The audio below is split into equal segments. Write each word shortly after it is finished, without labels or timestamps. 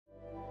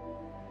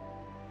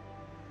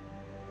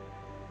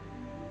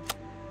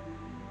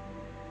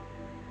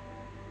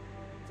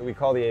We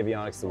call the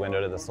avionics the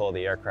window to the soul of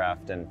the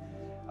aircraft, and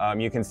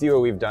you can see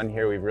what we've done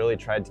here. We've really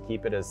tried to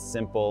keep it as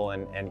simple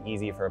and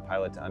easy for a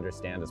pilot to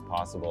understand as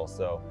possible.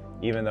 So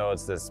even though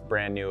it's this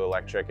brand new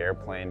electric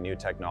airplane, new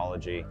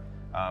technology,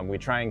 we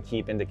try and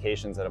keep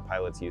indications that a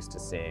pilot's used to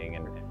seeing.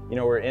 And you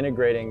know, we're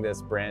integrating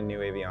this brand new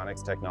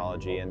avionics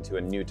technology into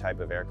a new type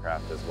of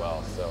aircraft as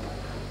well. So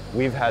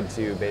we've had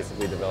to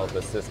basically develop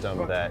a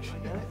system that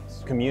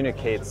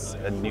communicates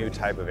a new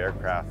type of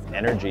aircraft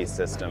energy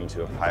system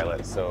to a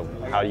pilot. So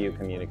how do you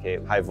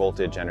communicate high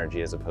voltage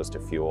energy as opposed to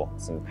fuel,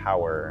 and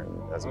power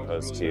as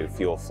opposed to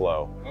fuel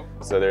flow?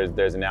 So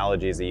there's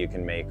analogies that you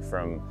can make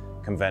from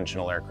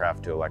conventional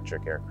aircraft to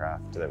electric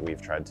aircraft that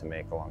we've tried to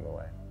make along the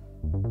way.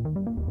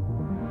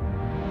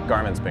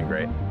 Garmin's been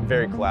great.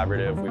 Very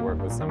collaborative. We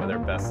work with some of their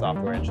best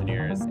software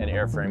engineers and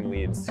airframe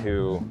leads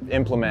who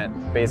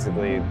implement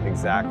basically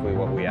exactly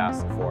what we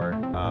ask for.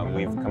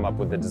 We've come up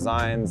with the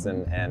designs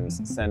and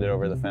send it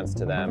over the fence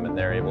to them, and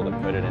they're able to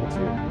put it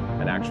into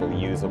an actual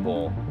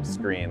usable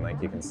screen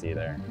like you can see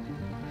there.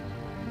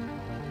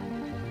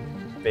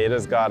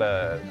 Beta's got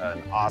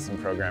an awesome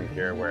program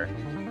here where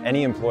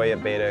any employee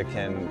at Beta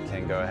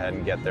can go ahead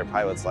and get their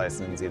pilot's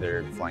license,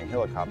 either flying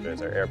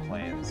helicopters or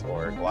airplanes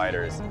or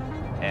gliders.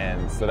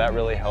 And so that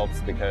really helps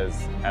because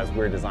as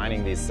we're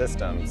designing these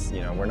systems,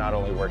 you know, we're not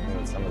only working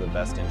with some of the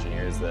best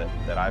engineers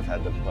that I've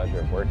had the pleasure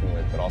of working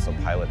with, but also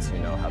pilots who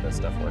know how this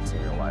stuff works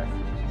in real life.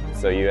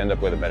 So you end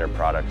up with a better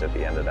product at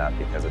the end of that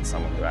because it's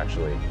someone who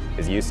actually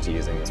is used to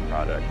using this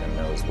product and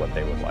knows what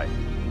they would like.